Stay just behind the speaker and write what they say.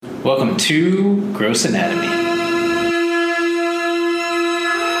Welcome to Gross Anatomy. Are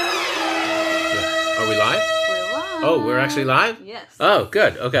we live? We're live. Oh, we're actually live? Yes. Oh,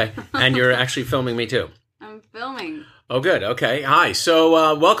 good. Okay. And you're actually filming me too. I'm filming. Oh, good. Okay. Hi.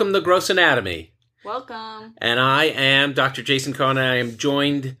 So, welcome to Gross Anatomy. Welcome. And I am Dr. Jason Cohen. I am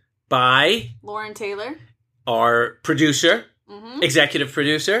joined by Lauren Taylor. our producer, executive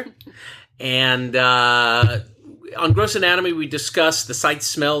producer. And on Gross Anatomy, we discuss the sights,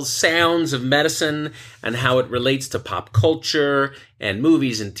 smells, sounds of medicine and how it relates to pop culture and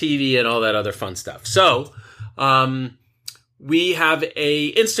movies and TV and all that other fun stuff. So, we have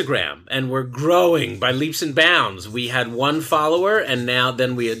a Instagram and we're growing by leaps and bounds. We had 1 follower and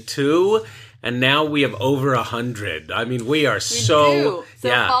then we had 2. And now we have over 100. I mean, we are So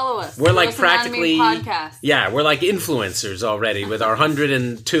follow us. We're like Gross Anatomy practically, podcast. yeah, we're like influencers already with our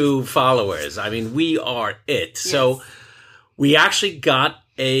 102 followers. I mean, we are it. Yes. So we actually got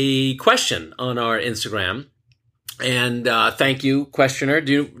a question on our Instagram. And thank you, questioner.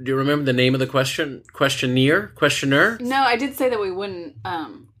 Do you remember the name of the questioner? No, I did say that we wouldn't.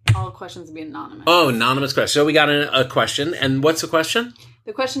 All questions would be anonymous. Oh, anonymous question. So we got a question. And what's the question?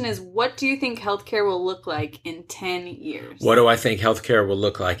 The question is, what do you think healthcare will look like in 10 years? What do I think healthcare will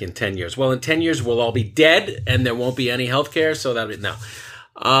look like in 10 years? Well, in 10 years, we'll all be dead and there won't be any healthcare. So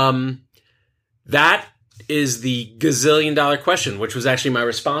no. That is the gazillion-dollar question, which was actually my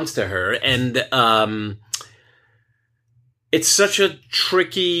response to her. And it's such a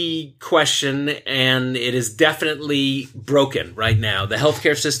tricky question, and it is definitely broken right now. The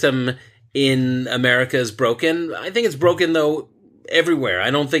healthcare system in America is broken. I think it's broken, though, everywhere.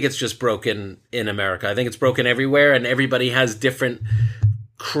 I don't think it's just broken in America. I think it's broken everywhere, and everybody has different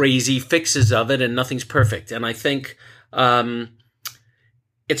crazy fixes of it, and nothing's perfect. And I think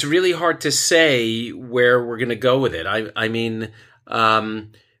it's really hard to say where we're going to go with it. I mean,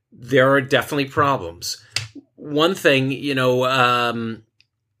 there are definitely problems. One thing,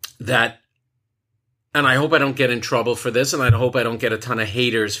 that, and I hope I don't get in trouble for this, and I hope I don't get a ton of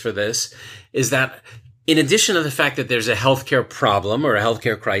haters for this, is that in addition to the fact that there's a healthcare problem or a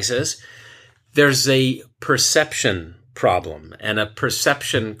healthcare crisis, there's a perception problem and a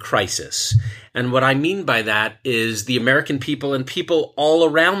perception crisis. And what I mean by that is the American people and people all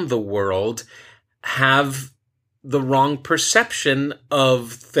around the world have the wrong perception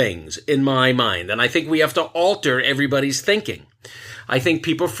of things, in my mind. And I think we have to alter everybody's thinking. I think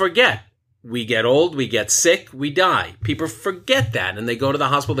people forget. We get old, we get sick, we die. People forget that, and they go to the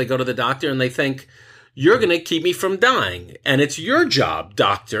hospital, they go to the doctor, and they think, you're going to keep me from dying. And it's your job,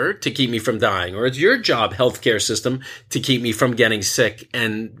 doctor, to keep me from dying. Or it's your job, healthcare system, to keep me from getting sick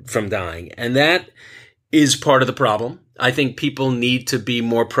and from dying. And that is part of the problem. I think people need to be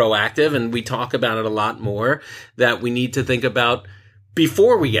more proactive, and we talk about it a lot more, that we need to think about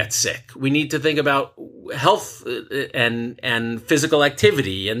before we get sick. We need to think about health and physical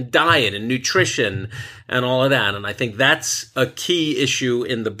activity and diet and nutrition and all of that. And I think that's a key issue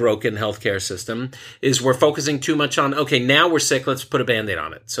in the broken healthcare system, is we're focusing too much on, okay, now we're sick, let's put a Band-Aid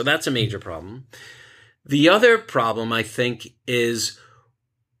on it. So that's a major problem. The other problem, I think, is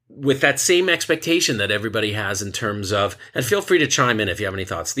with that same expectation that everybody has in terms of, and feel free to chime in if you have any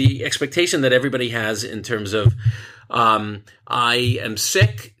thoughts, the expectation that everybody has in terms of, I am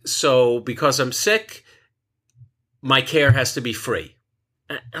sick, so because I'm sick, my care has to be free.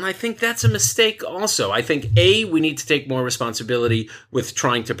 And I think that's a mistake also. I think, we need to take more responsibility with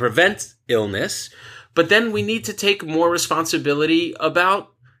trying to prevent illness, but then we need to take more responsibility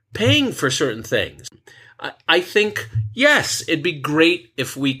about paying for certain things. I think, yes, it'd be great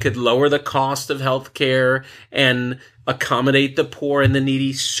if we could lower the cost of healthcare and accommodate the poor and the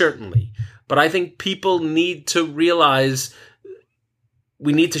needy, certainly. But I think people need to realize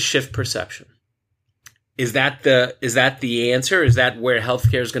we need to shift perception. Is that the answer? Is that where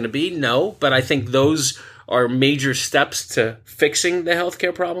healthcare is going to be? No, but I think those are major steps to fixing the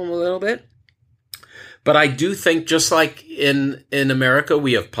healthcare problem a little bit. But I do think, just like in America,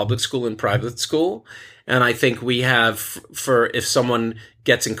 we have public school and private school. And I think we have, for if someone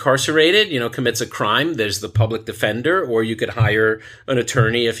gets incarcerated, commits a crime, there's the public defender, or you could hire an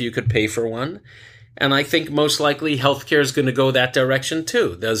attorney if you could pay for one. And I think most likely healthcare is going to go that direction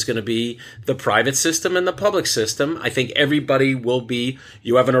too. There's going to be the private system and the public system. I think everybody will be,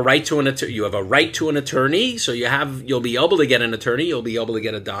 you have a right to an attorney, so you'll be able to get an attorney, you'll be able to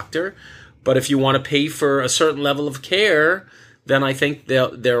get a doctor. But if you want to pay for a certain level of care, then I think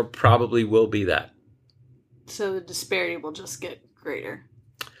there probably will be that. So the disparity will just get greater.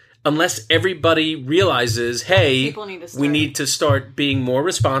 Unless everybody realizes, hey, we need to start being more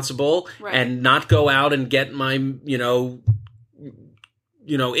responsible, right, and not go out and get my,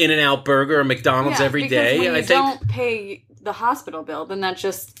 In-N-Out Burger or McDonald's every day. When you I think don't pay the hospital bill, then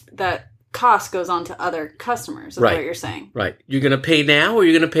that cost goes on to other customers, is Right. what you're saying. right. You're going to pay now or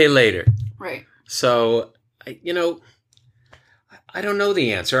you're going to pay later. Right. So, I don't know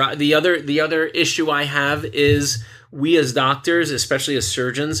the answer. The other issue I have is we as doctors, especially as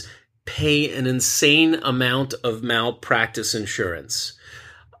surgeons, pay an insane amount of malpractice insurance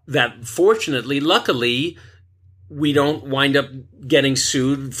that fortunately, luckily, we don't wind up getting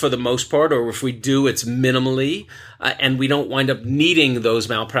sued for the most part, or if we do, it's minimally, and we don't wind up needing those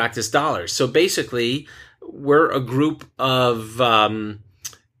malpractice dollars. So basically, we're a group of,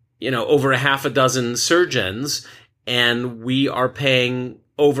 over a half a dozen surgeons, and we are paying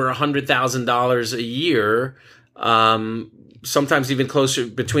over $100,000 a year, sometimes even closer,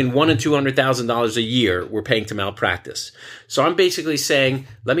 between $100,000 and $200,000 a year we're paying to malpractice. So I'm basically saying,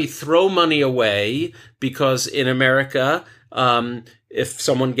 let me throw money away, because in America, if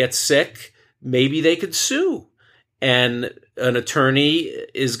someone gets sick, maybe they could sue. And an attorney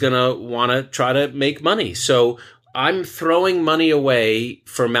is going to want to try to make money. So I'm throwing money away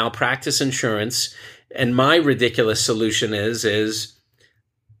for malpractice insurance. And my ridiculous solution is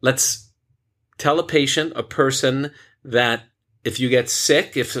let's tell a person that if you get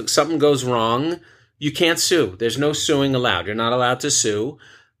sick, if something goes wrong, you can't sue. There's no suing allowed. You're not allowed to sue.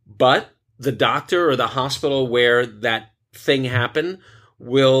 But the doctor or the hospital where that thing happened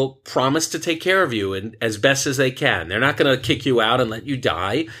will promise to take care of you and as best as they can. They're not going to kick you out and let you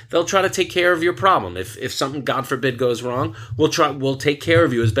die. They'll try to take care of your problem. If something, God forbid, goes wrong, we'll take care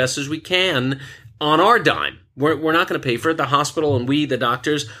of you as best as we can on our dime. We're not going to pay for it. The hospital and we, the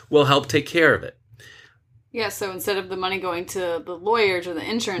doctors, will help take care of it. Yeah, so instead of the money going to the lawyers or the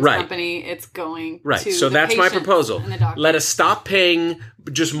insurance Right. company, it's going Right. to So the that's my patient proposal. and the doctor. Let us stop paying.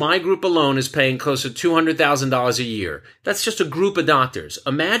 Just my group alone is paying close to $200,000 a year. That's just a group of doctors.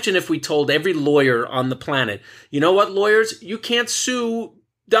 Imagine if we told every lawyer on the planet, you know what, lawyers, you can't sue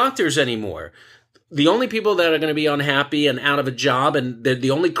doctors anymore. The only people that are going to be unhappy and out of a job, and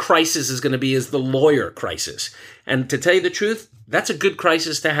the only crisis is going to be is the lawyer crisis. And to tell you the truth, that's a good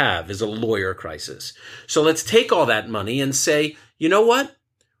crisis to have, is a lawyer crisis. So let's take all that money and say, you know what?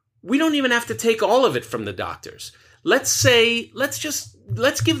 We don't even have to take all of it from the doctors. Let's give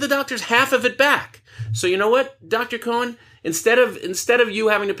the doctors half of it back. So you know what, Dr. Cohen? Instead of you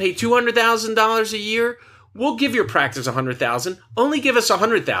having to pay $200,000 a year, we'll give your practice $100,000. Only give us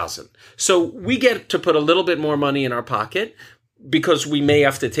 $100,000. So we get to put a little bit more money in our pocket because we may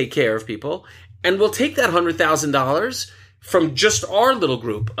have to take care of people, and we'll take that $100,000 from just our little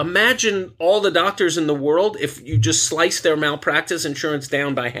group. Imagine all the doctors in the world if you just slice their malpractice insurance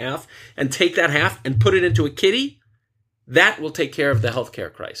down by half and take that half and put it into a kitty. That will take care of the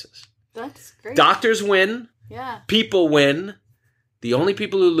healthcare crisis. That's great. Doctors win. Yeah. People win. The only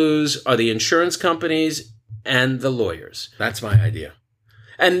people who lose are the insurance companies and the lawyers. That's my idea.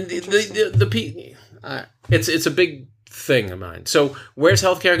 And it's a big thing of mine. So where's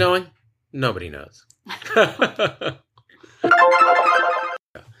healthcare going? Nobody knows.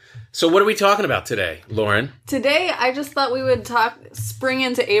 So what are we talking about today, Lauren? Today, I just thought we would spring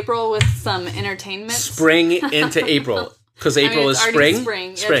into April with some entertainment. Spring into April. Because April is spring?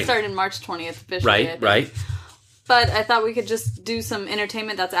 Spring. Yeah, it started March 20th officially. Right. But I thought we could just do some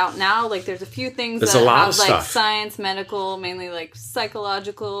entertainment that's out now. Like, there's a few things there's that a lot have, of like, stuff. science, medical, mainly, like,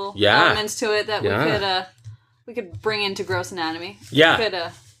 psychological Yeah. elements to it that we could bring into Gross Anatomy. Yeah. Could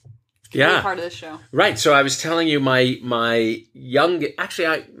be part of this show. Right. So I was telling you my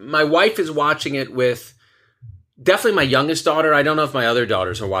wife is watching it with definitely my youngest daughter. I don't know if my other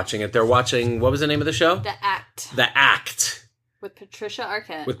daughters are watching it. They're watching, what was the name of the show? The Act. The Act. With Patricia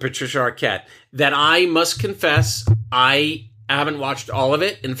Arquette. With Patricia Arquette. That I must confess, I haven't watched all of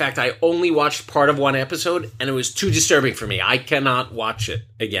it. In fact, I only watched part of one episode, and it was too disturbing for me. I cannot watch it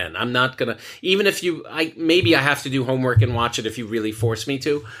again. I'm not going to, even if maybe I have to do homework and watch it if you really force me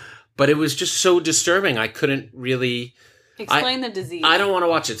to. But it was just so disturbing. I couldn't really explain the disease. I don't want to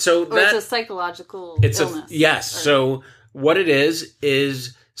watch it. So it's a psychological illness. Yes. So what it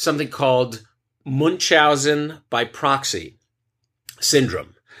is something called Munchausen by proxy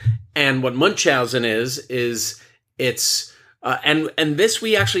syndrome. And what Munchausen is it's and this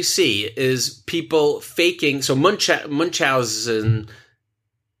we actually see is people faking. So Munchausen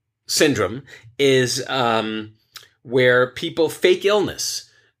syndrome is where people fake illness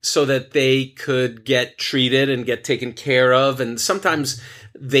so that they could get treated and get taken care of. And sometimes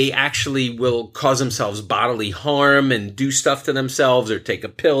they actually will cause themselves bodily harm and do stuff to themselves or take a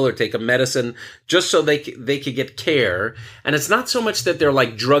pill or take a medicine just so they could get care. And it's not so much that they're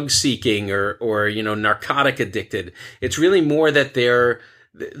like drug seeking or narcotic addicted. It's really more that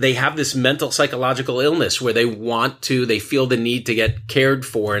they have this mental psychological illness where they feel the need to get cared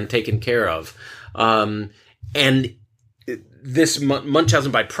for and taken care of. And this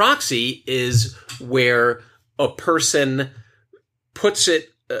Munchausen by proxy is where a person puts it,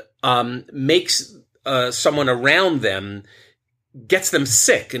 makes someone around them, gets them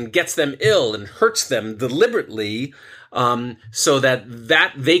sick and gets them ill and hurts them deliberately, so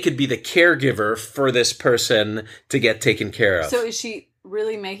that they could be the caregiver for this person to get taken care of. So is she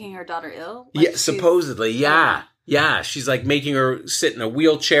really making her daughter ill? Yeah, supposedly, yeah. Yeah, she's like making her sit in a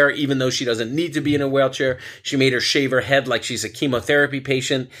wheelchair even though she doesn't need to be in a wheelchair. She made her shave her head like she's a chemotherapy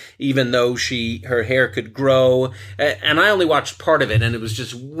patient even though her hair could grow. And I only watched part of it and it was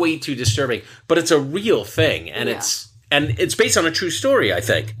just way too disturbing. But it's a real thing and it's based on a true story, I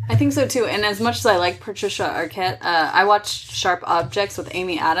think. I think so too. And as much as I like Patricia Arquette, I watched Sharp Objects with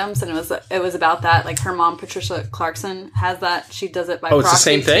Amy Adams, and it was about that. Like her mom, Patricia Clarkson, has that. She does it by proxy. It's the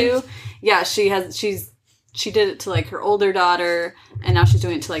same thing? Too. Yeah, she did it to like her older daughter, and now she's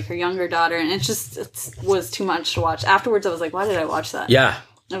doing it to like her younger daughter, and it was too much to watch. Afterwards, I was like, why did I watch that? Yeah.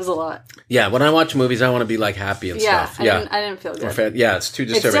 It was a lot. Yeah, when I watch movies, I want to be like happy and stuff. I didn't feel good. Yeah, it's too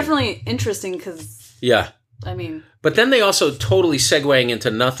disturbing. It's definitely interesting because... Yeah. I mean... But then they also totally segueing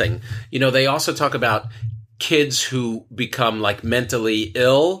into nothing. You know, they also talk about kids who become like mentally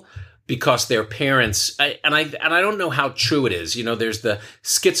ill because their parents, and I don't know how true it is. You know, there's the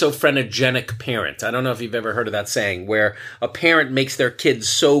schizophrenic parent. I don't know if you've ever heard of that saying, where a parent makes their kid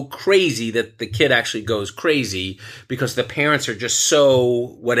so crazy that the kid actually goes crazy because the parents are just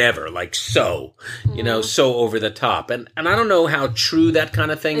so whatever, like so over the top. And I don't know how true that kind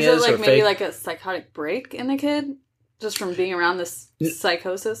of thing is. Is it like or maybe fake. like a psychotic break in the kid? Just from being around this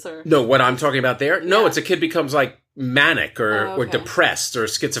psychosis? Or no, what I'm talking about there? No, it's a kid becomes like manic or depressed or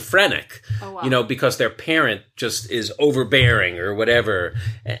schizophrenic, because their parent just is overbearing or whatever.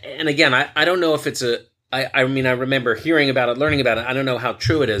 And again, I don't know if it's I mean, I remember hearing about it, learning about it. I don't know how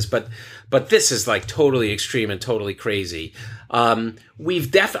true it is, but this is like totally extreme and totally crazy. I've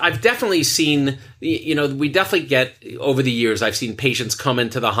definitely seen, we definitely get over the years, I've seen patients come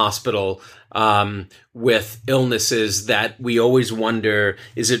into the hospital, with illnesses that we always wonder,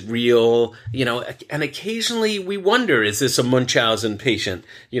 is it real? And occasionally we wonder, is this a Munchausen patient?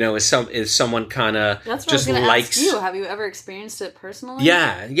 Is someone kind of just likes... Ask you. Have you ever experienced it personally?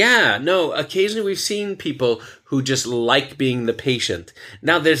 Yeah. No, occasionally we've seen people who just like being the patient.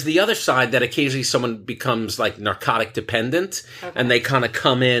 Now, there's the other side that occasionally someone becomes like narcotic dependent, and they kind of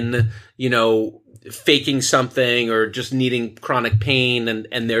come in, faking something or just needing chronic pain,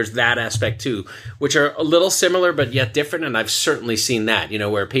 and there's that aspect too, which are a little similar but yet different. And I've certainly seen that,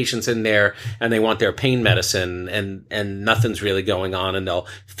 where a patient's in there and they want their pain medicine and nothing's really going on, and they'll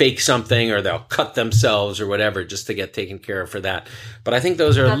fake something or they'll cut themselves or whatever just to get taken care of for that. But I think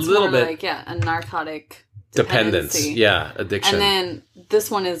those are a little bit like a narcotic dependence, addiction. And then this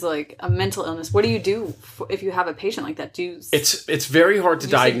one is like a mental illness. What do you do if you have a patient like that? It's very hard to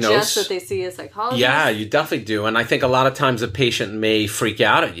diagnose. Suggest that they see a psychologist? Yeah, you definitely do. And I think a lot of times a patient may freak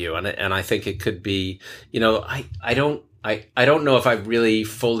out at you, and I think it could be, I don't know if I've really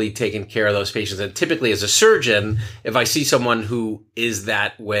fully taken care of those patients. And typically as a surgeon, if I see someone who is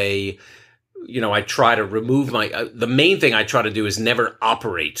that way, I try to remove the main thing I try to do is never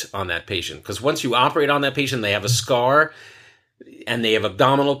operate on that patient. Because once you operate on that patient, they have a scar and they have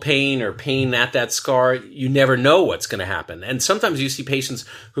abdominal pain or pain at that scar, you never know what's going to happen. And sometimes you see patients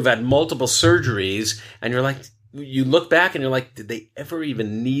who've had multiple surgeries and you're like, you look back and you're like, did they ever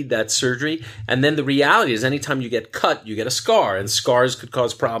even need that surgery? And then the reality is anytime you get cut, you get a scar, and scars could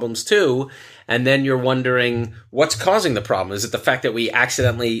cause problems too. And then you're wondering what's causing the problem. Is it the fact that we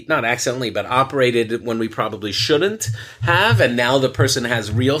not accidentally, but operated when we probably shouldn't have, and now the person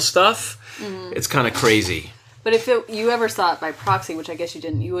has real stuff? Mm-hmm. It's kind of crazy. But if you ever saw it by proxy, which I guess you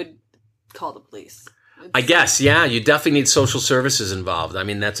didn't, you would call the police. I guess, yeah. You definitely need social services involved. I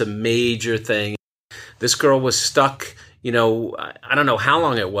mean, that's a major thing. This girl was stuck, I don't know how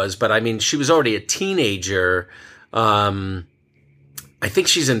long it was, but I mean, she was already a teenager. I think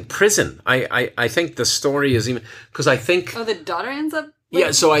she's in prison. I think the story is even, because I think... Oh, the daughter ends up...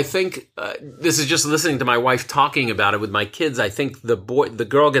 Yeah, so I think, this is just listening to my wife talking about it with my kids. I think the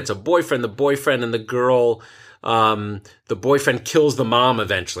girl gets a boyfriend, and the girl... the boyfriend kills the mom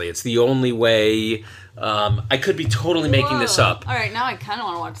eventually. It's the only way. I could be totally making this up. All right, now I kind of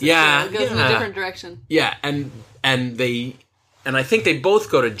want to watch this. Yeah, it goes in a different direction. Yeah, and I think they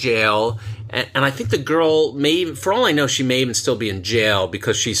both go to jail. And I think the girl may even, for all I know, she may even still be in jail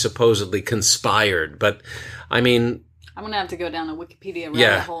because she supposedly conspired. But I mean, I'm gonna have to go down a Wikipedia rabbit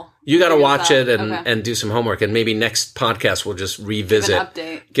Yeah. hole. You got to Figure watch this it out. and do some homework. And maybe next podcast we'll just revisit. Give an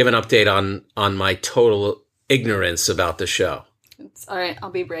update. Give an update on my total ignorance about the show. It's, all right,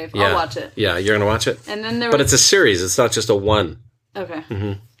 I'll be brave. Yeah. I'll watch it. Yeah, you're going to watch it? And then there But was... it's a series. It's not just a one. Okay.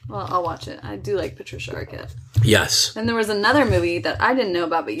 Well, I'll watch it. I do like Patricia Arquette. Yes. Then there was another movie that I didn't know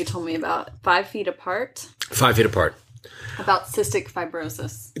about, but you told me about, 5 Feet Apart, 5 Feet Apart. about cystic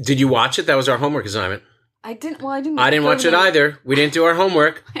fibrosis. Did you watch it? That was our homework assignment. I didn't watch it either. We didn't do our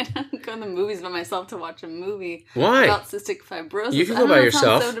homework. I didn't go to the movies by myself to watch a movie Why? about cystic fibrosis. You can I go don't by know, it sounds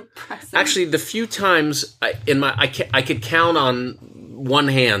yourself. so depressing. Actually, the few times I could count on one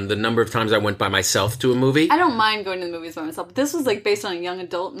hand the number of times I went by myself to a movie. I don't mind going to the movies by myself. But this was like based on a young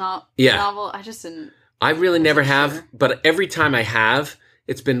adult Yeah. novel. I just didn't. I really never have, sure. but every time I have,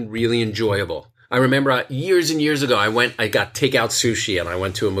 it's been really enjoyable. I remember years and years ago, I got takeout sushi and I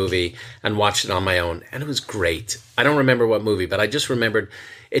went to a movie and watched it on my own, and it was great. I don't remember what movie, but I just remembered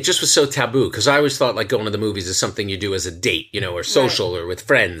it just was so taboo, because I always thought like going to the movies is something you do as a date, or social or with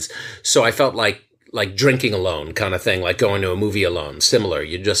friends. So I felt like drinking alone kind of thing, like going to a movie alone. Similar.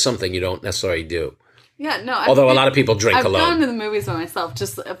 You're just something you don't necessarily do. Yeah, no. Although a lot of people drink I've alone. gone to the movies by myself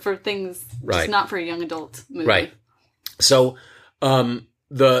just for things, Right. just not for a young adult movie. Right. So,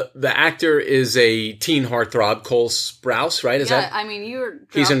 the actor is a teen heartthrob, Cole Sprouse, right? I mean,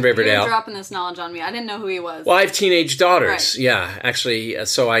 He's in Riverdale. You're dropping this knowledge on me. I didn't know who he was. Well, I have teenage daughters. Right. Yeah, actually,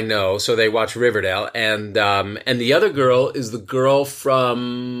 so I know. So they watch Riverdale, and the other girl is the girl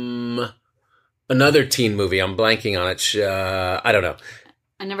from another teen movie. I'm blanking on it. I don't know.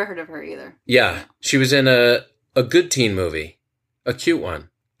 I never heard of her either. Yeah, she was in a good teen movie, a cute one.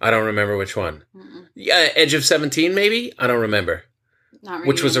 I don't remember which one. Mm-mm. Yeah, Edge of 17, maybe. I don't remember. Not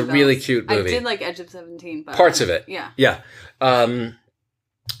Which was a ringing really bells. cute movie. I did like Edge of 17, but Parts of it. Yeah. Yeah.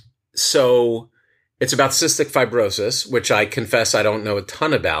 So it's about cystic fibrosis, which I confess I don't know a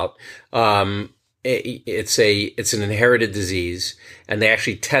ton about. It's an inherited disease, and they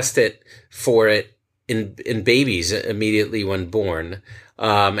actually test it for it in babies immediately when born.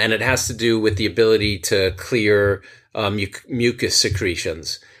 And it has to do with the ability to clear mucus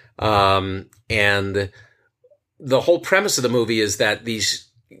secretions. And the whole premise of the movie is that these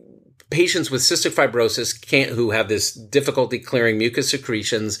patients with cystic fibrosis who have this difficulty clearing mucus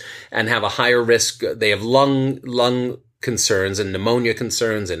secretions and have a higher risk, they have lung concerns and pneumonia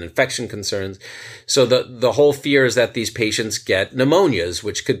concerns and infection concerns. So the whole fear is that these patients get pneumonias,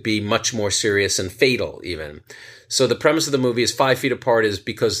 which could be much more serious and fatal even. So the premise of the movie is 5 Feet Apart is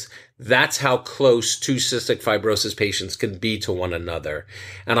because that's how close two cystic fibrosis patients can be to one another.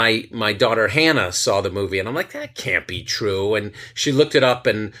 And my daughter Hannah saw the movie and I'm like, that can't be true. And she looked it up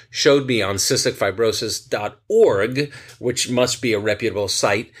and showed me on cysticfibrosis.org, which must be a reputable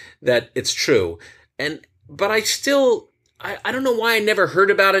site, that it's true. But I don't know why I never heard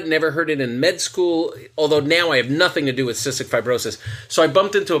about it, never heard it in med school, although now I have nothing to do with cystic fibrosis. So I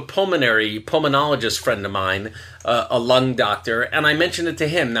bumped into a pulmonologist friend of mine, a lung doctor, and I mentioned it to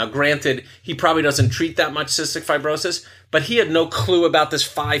him. Now, granted, he probably doesn't treat that much cystic fibrosis, but he had no clue about this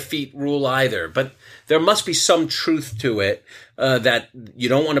 5 feet rule either. But there must be some truth to it, that you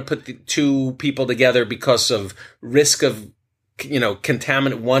don't want to put the two people together because of risk of,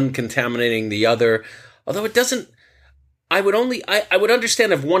 one contaminating the other. Although it doesn't... I would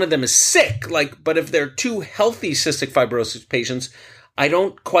understand if one of them is sick, but if they're two healthy cystic fibrosis patients, I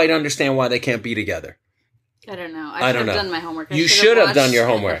don't quite understand why they can't be together. I don't know. I should have done my homework. You should have done your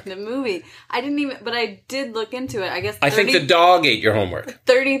homework. The movie. I didn't even, but I did look into it. I guess I think the dog ate your homework.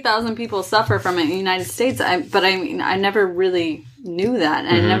 30,000 people suffer from it in the United States. I never really knew that,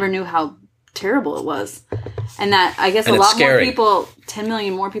 and I never knew how terrible it was. And that, I guess, a lot more people, 10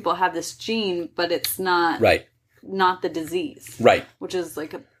 million more people have this gene, but it's not... Right. Not the disease. Right. Which is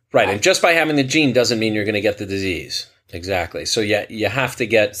like a... Right, and just by having the gene doesn't mean you're going to get the disease. Exactly. So yeah, you have to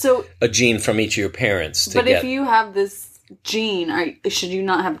get a gene from each of your parents to But if you have this gene, should you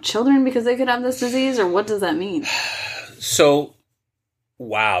not have children because they could have this disease, or what does that mean? So...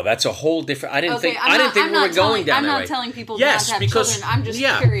 Wow, that's a whole different... I didn't think we were going down that way. I'm not telling people not to have children. I'm just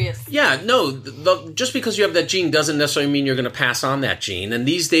curious. Yeah, no, just because you have that gene doesn't necessarily mean you're going to pass on that gene. And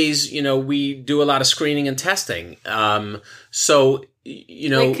these days, we do a lot of screening and testing. So,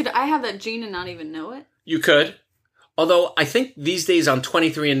 could I have that gene and not even know it? You could. Although, I think these days on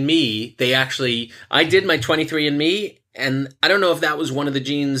 23andMe, I did my 23andMe, and I don't know if that was one of the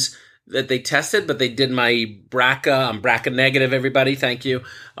genes that they tested, but they did my BRCA. I'm BRCA negative, everybody. Thank you.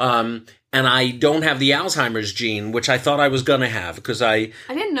 And and I don't have the Alzheimer's gene, which I thought I was going to have because I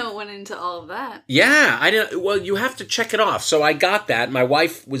didn't know it went into all of that. Yeah, I didn't. Well, you have to check it off. So I got that. My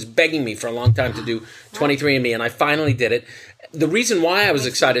wife was begging me for a long time to do 23andMe, and I finally did it. The reason why I was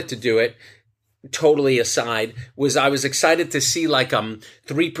excited to do it, totally aside, was I was excited to see like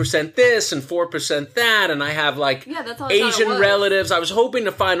 3% this and 4% that, and I have like that's all Asian relatives. I was hoping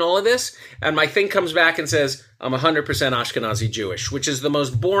to find all of this, and my thing comes back and says I'm 100% Ashkenazi Jewish, which is the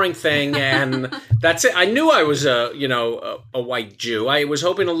most boring thing, and that's it. I knew I was a white Jew. I was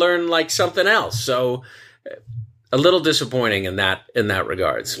hoping to learn like something else. So a little disappointing in that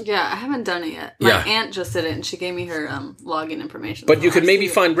regards. Yeah, I haven't done it yet. My aunt just did it, and she gave me her login information. But you could maybe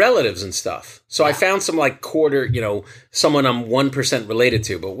find relatives and stuff. So I found some like someone I'm 1% related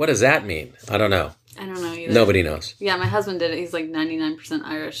to. But what does that mean? I don't know. I don't know either. Nobody knows. Yeah, my husband did it. He's like 99%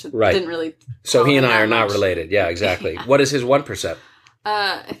 Irish. It right. Didn't really. So he and I are not related. Yeah, exactly. What is his 1%?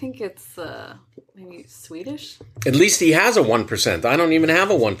 I think it's maybe Swedish. At least he has a 1%. I don't even have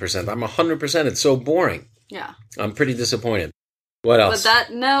a 1%. I'm 100%. It's so boring. Yeah. I'm pretty disappointed. What else? But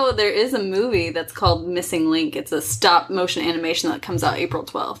there is a movie that's called Missing Link. It's a stop motion animation that comes out April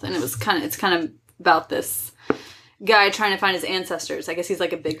 12th. And it's kind of about this guy trying to find his ancestors. I guess he's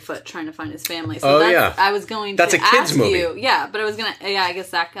like a Bigfoot trying to find his family. So I was going to ask you. That's a kid's movie. Yeah, but I was going to, I guess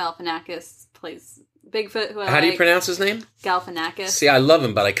Zach Galifianakis plays Bigfoot. How do you pronounce his name? Galifianakis. See, I love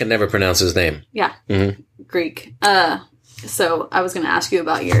him, but I can never pronounce his name. Yeah. Mm-hmm. Greek. So I was going to ask you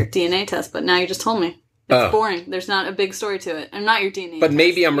about your DNA test, but now you just told me. It's boring. There's not a big story to it. I'm not your DNA. But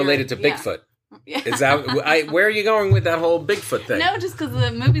maybe I'm related to Bigfoot. Yeah. Is that where are you going with that whole Bigfoot thing? No, just because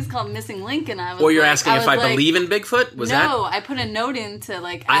the movie's called Missing Link, and I was. Well, you're asking if I believe in Bigfoot? No, I put a note in to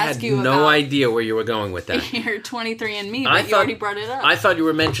ask you. I had no idea where you were going with that. Your 23andMe, but you already brought it up. I thought you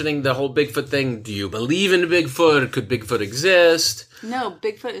were mentioning the whole Bigfoot thing. Do you believe in Bigfoot? Could Bigfoot exist? No,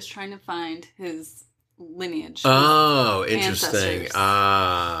 Bigfoot is trying to find his lineage. Oh, interesting.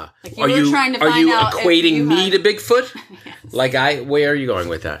 Are you equating me to Bigfoot? Yes. Where are you going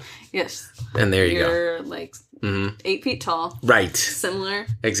with that? Yes. And there you go. You're like 8 feet tall. Right. Similar.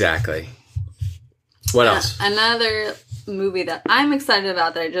 Exactly. What else? Another movie that I'm excited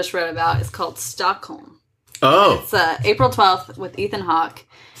about that I just read about is called Stockholm. Oh. It's April 12th with Ethan Hawke.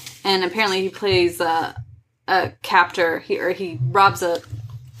 And apparently he plays a captor. He robs a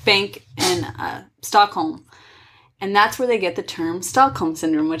bank in Stockholm. And that's where they get the term Stockholm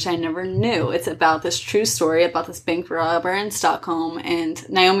Syndrome, which I never knew. It's about this true story about this bank robber in Stockholm. And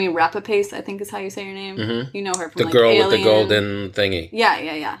Naomi Rapace, I think is how you say your name. Mm-hmm. You know her from the girl Alien. with the golden thingy.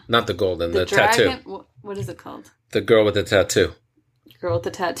 Yeah. Not the golden, the dragon, tattoo. What is it called? The girl with the tattoo. Girl with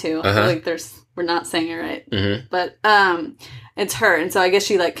the tattoo. I feel like we're not saying it right. Mm-hmm. But it's her. And so I guess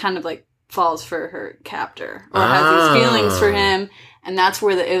she kind of falls for her captor or has these feelings for him. And that's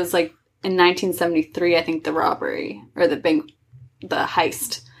where it was in 1973, I think, the robbery or the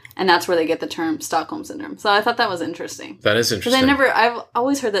heist. And that's where they get the term Stockholm Syndrome. So I thought that was interesting. That is interesting. Because I've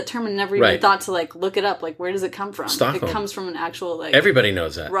always heard that term and never even thought to look it up. Where does it come from? Stockholm. It comes from an actual everybody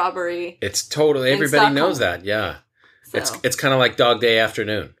knows that. Robbery. It's totally, everybody knows that, yeah. So. It's kind of like Dog Day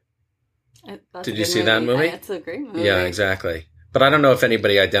Afternoon. Did you see that movie? It's a great movie. Yeah, exactly. But I don't know if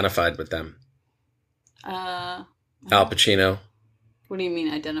anybody identified with them. Al Pacino. What do you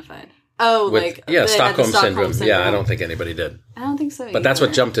mean identified? Oh, Stockholm Syndrome. Yeah, I don't think anybody did. I don't think so either. But that's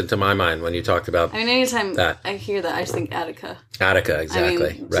what jumped into my mind when you talked about anytime I hear that, I just think Attica. Attica,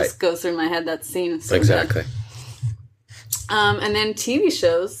 exactly. It just goes through my head, that scene. So exactly. And then TV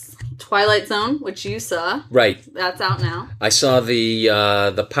shows. Twilight Zone, which you saw. Right. That's out now. I saw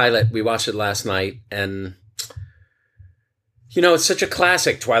the pilot. We watched it last night. And, it's such a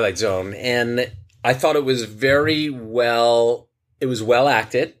classic, Twilight Zone. And I thought it was very well... It was well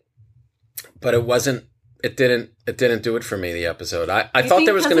acted, but it wasn't. It didn't do it for me. The episode. I thought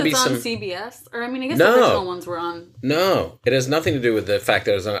there was going to be some on CBS, or I guess the original ones were on. No, it has nothing to do with the fact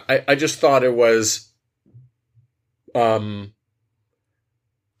that it was on. I just thought it was. I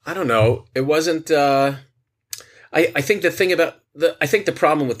don't know. It wasn't. I think the thing about I think the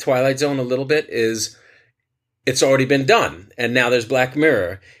problem with Twilight Zone a little bit is it's already been done, and now there's Black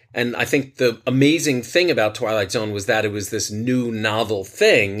Mirror. And I think the amazing thing about Twilight Zone was that it was this new novel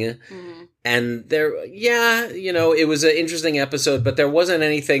thing. Mm-hmm. And it was an interesting episode, but there wasn't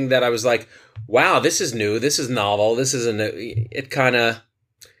anything that I was like, wow, this is new. This is novel. This is it kind of,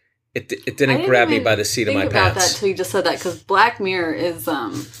 it didn't grab me by the seat of my pants. I didn't think about that until you just said that, because Black Mirror is,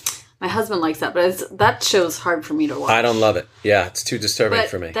 my husband likes that, but that show's hard for me to watch. I don't love it. Yeah, it's too disturbing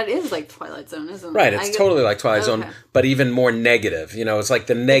for me. That is like Twilight Zone, isn't it? Right, it's totally like Twilight Zone, but even more negative. It's like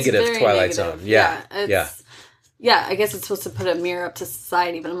the negative Twilight Zone. Yeah. Yeah, I guess it's supposed to put a mirror up to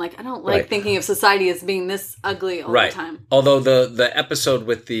society, but I'm like, I don't like thinking of society as being this ugly all the time. Although the episode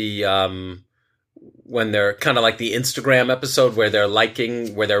with the when they're kind of like the Instagram episode where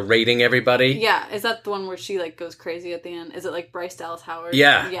they're rating everybody. Yeah, is that the one where she like goes crazy at the end? Is it like Bryce Dallas Howard?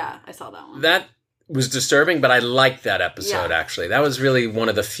 Yeah. Yeah, I saw that one. That was disturbing, but I liked that episode actually. That was really one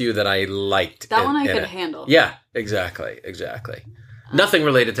of the few that I liked. That one I could handle. Yeah, exactly. Nothing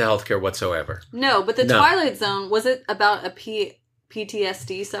related to healthcare whatsoever. No, but the Twilight Zone, was it about a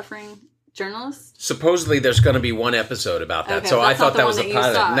PTSD suffering journalist? Supposedly there's going to be one episode about that. Okay, so I thought that was a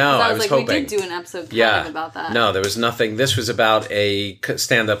pilot. No, I was hoping. We did do an episode kind of about that. No, there was nothing. This was about a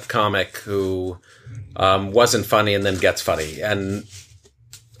stand-up comic who wasn't funny and then gets funny. And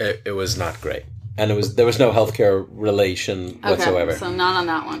it was not great. And there was no healthcare relation whatsoever. So not on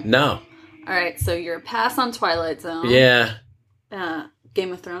that one. No. All right, so you're a pass on Twilight Zone. Yeah.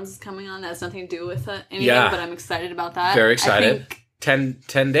 Game of Thrones is coming on. That has nothing to do with anything, but I'm excited about that. Very excited. I think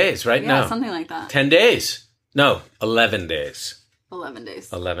 10 days, right? Yeah, something like that. 10 days. No, 11 days. 11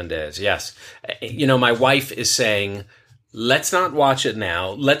 days. 11 days, yes. You know, my wife is saying, let's not watch it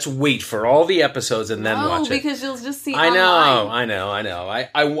now. Let's wait for all the episodes and then watch it. No, because you'll just see I know.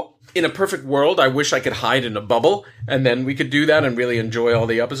 I in a perfect world, I wish I could hide in a bubble and then we could do that and really enjoy all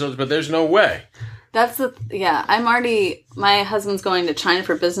the episodes, but there's no way. My husband's going to China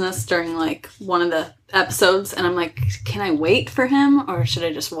for business during like one of the episodes, and I'm like, can I wait for him or should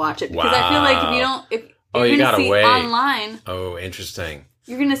I just watch it? Because I feel like if you're going to see wait online. Oh, interesting.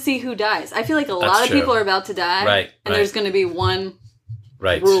 You're going to see who dies. I feel like a lot of people are about to die. Right. And there's going to be one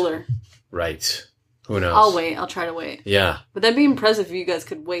ruler. Right. Who knows? I'll wait. I'll try to wait. Yeah. But that'd be impressive if you guys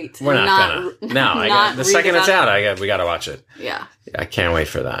could wait. We're not gonna. No, the second it's out, we got to watch it. Yeah. I can't wait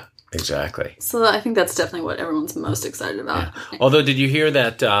for that. Exactly. So I think that's definitely what everyone's most excited about. Yeah. Although, did you hear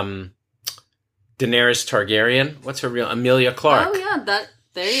that Daenerys Targaryen, what's her real, Emilia Clarke? Oh, yeah.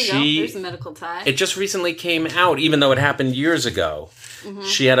 There you go. There's a medical tie. It just recently came out, even though it happened years ago. Mm-hmm.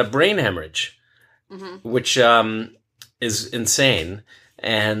 She had a brain hemorrhage, which is insane.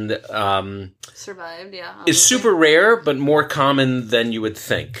 And survived, yeah. It's super rare, but more common than you would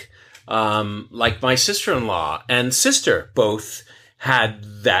think. Like my sister-in-law and sister both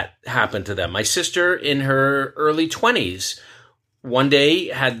had that happen to them. My sister in her early 20s, one day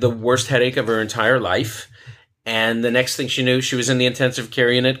had the worst headache of her entire life. And the next thing she knew, she was in the intensive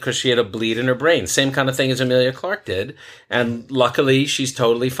care unit because she had a bleed in her brain. Same kind of thing as Emilia Clarke did. And luckily, she's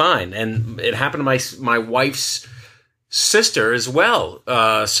totally fine. And it happened to my wife's sister as well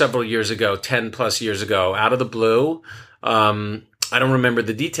several years ago, 10 plus years ago, out of the blue. I don't remember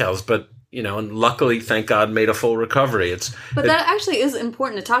the details, but and luckily, thank God, made a full recovery. But that actually is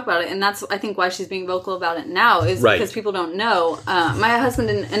important to talk about it, and that's, I think, why she's being vocal about it now, is because people don't know. My husband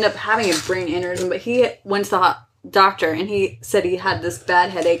didn't end up having a brain aneurysm, but he went to the doctor, and he said he had this bad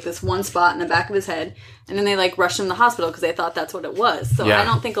headache, this one spot in the back of his head, and then they, rushed him to the hospital because they thought that's what it was. So I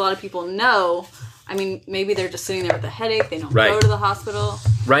don't think a lot of people know. I mean, maybe they're just sitting there with a headache. They don't go to the hospital.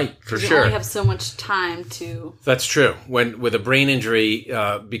 Right, for sure. You only have so much time to... That's true. With a brain injury,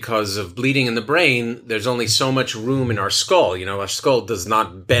 because of bleeding in the brain, there's only so much room in our skull. Our skull does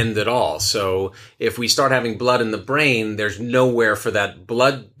not bend at all. So if we start having blood in the brain, there's nowhere for that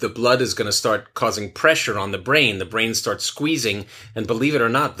blood. The blood is going to start causing pressure on the brain. The brain starts squeezing. And believe it or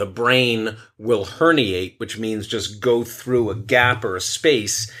not, the brain will herniate, which means just go through a gap or a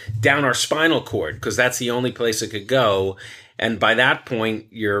space down our spinal cord, because that's the only place it could go. And by that point,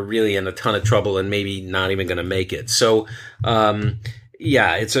 you're really in a ton of trouble and maybe not even going to make it. So,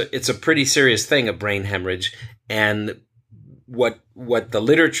 it's a pretty serious thing, a brain hemorrhage. And what the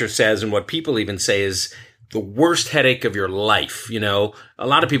literature says and what people even say is the worst headache of your life. A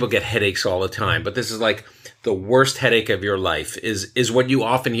lot of people get headaches all the time, but this is like the worst headache of your life is what you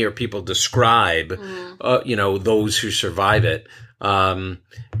often hear people describe, those who survive it. And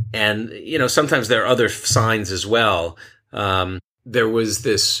sometimes there are other signs as well. There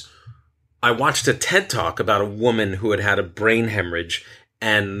was I watched a TED Talk about a woman who had a brain hemorrhage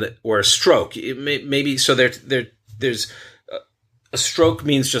or a stroke. Maybe, so there's a stroke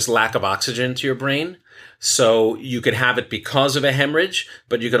means just lack of oxygen to your brain. So you could have it because of a hemorrhage,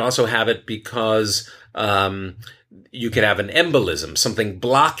 but you could also have it because, you could have an embolism, something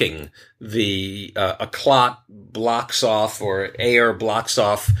blocking a clot blocks off, or air blocks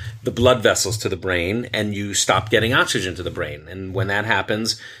off the blood vessels to the brain, and you stop getting oxygen to the brain. And when that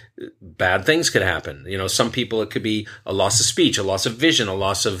happens, bad things could happen. Some people, it could be a loss of speech, a loss of vision, a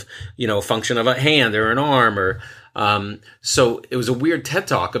loss of, function of a hand or an arm, or, So it was a weird TED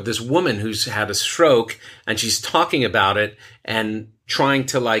Talk of this woman who's had a stroke, and she's talking about it and trying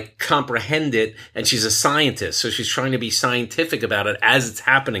to like comprehend it. And she's a scientist, so she's trying to be scientific about it as it's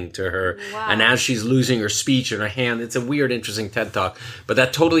happening to her. Wow. And as she's losing her speech and her hand. It's a weird, interesting TED Talk. But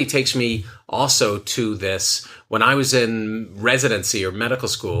that totally takes me also to this. When I was in residency or medical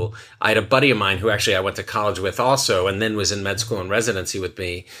school, I had a buddy of mine who actually I went to college with also, and then was in med school and residency with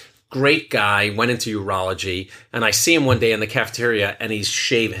me. Great guy, went into urology, and I see him one day in the cafeteria, and he's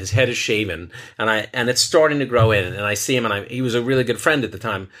shaved, his head is shaven, and it's starting to grow in, and I see him, and he was a really good friend at the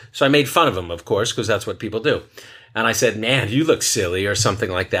time, so I made fun of him, of course, because that's what people do. And I said, man, you look silly, or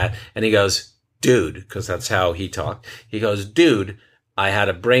something like that. And he goes, dude, because that's how he talked. He goes, dude, I had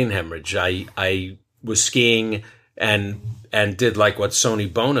a brain hemorrhage. I was skiing and did like what Sonny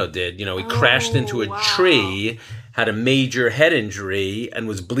Bono did. You know, he crashed into a tree, had a major head injury, and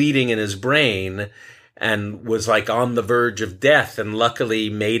was bleeding in his brain, and was like on the verge of death, and luckily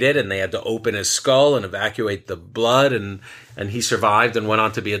made it, and they had to open his skull and evacuate the blood, and he survived and went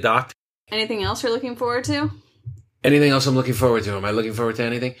on to be a doctor. Anything else you're looking forward to? Anything else I'm looking forward to? Am I looking forward to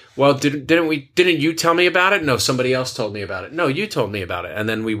anything? Well, didn't you tell me about it? No, somebody else told me about it. No, you told me about it. And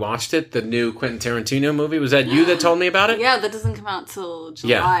then we watched it, the new Quentin Tarantino movie. Was that you that told me about it? Yeah, that doesn't come out till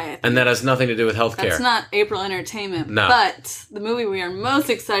July. Yeah, and that has nothing to do with healthcare. That's not April entertainment. No. But the movie we are most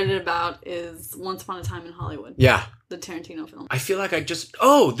excited about is Once Upon a Time in Hollywood. Yeah. The Tarantino film. I feel like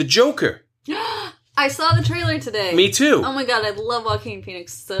the Joker. I saw the trailer today. Me too. Oh my god, I love Joaquin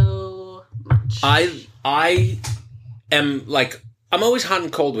Phoenix so much. I am like, I'm always hot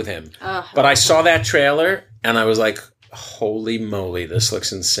and cold with him. But I saw that trailer and I was like, holy moly, this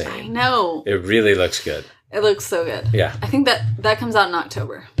looks insane. I know. It really looks good. It looks so good. Yeah. I think that comes out in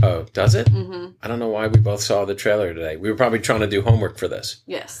October. Oh, does it? Mm-hmm. I don't know why we both saw the trailer today. We were probably trying to do homework for this.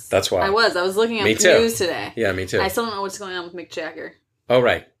 Yes. That's why. I was looking at the news today. Yeah, me too. I still don't know what's going on with Mick Jagger. Oh,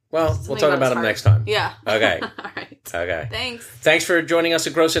 right. Well, we'll talk about him next time. Yeah. Okay. All right. Okay. Thanks for joining us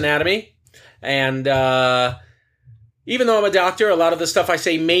at Gross Anatomy. And even though I'm a doctor, a lot of the stuff I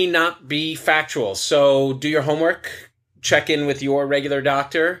say may not be factual. So do your homework, check in with your regular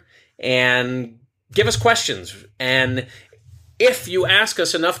doctor, and give us questions. And if you ask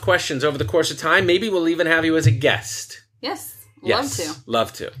us enough questions over the course of time, maybe we'll even have you as a guest. Yes.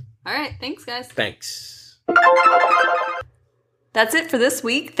 Love to. All right. Thanks, guys. Thanks. That's it for this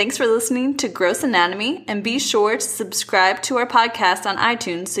week. Thanks for listening to Gross Anatomy, and be sure to subscribe to our podcast on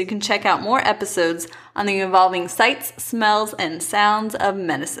iTunes so you can check out more episodes on the evolving sights, smells, and sounds of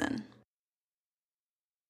medicine.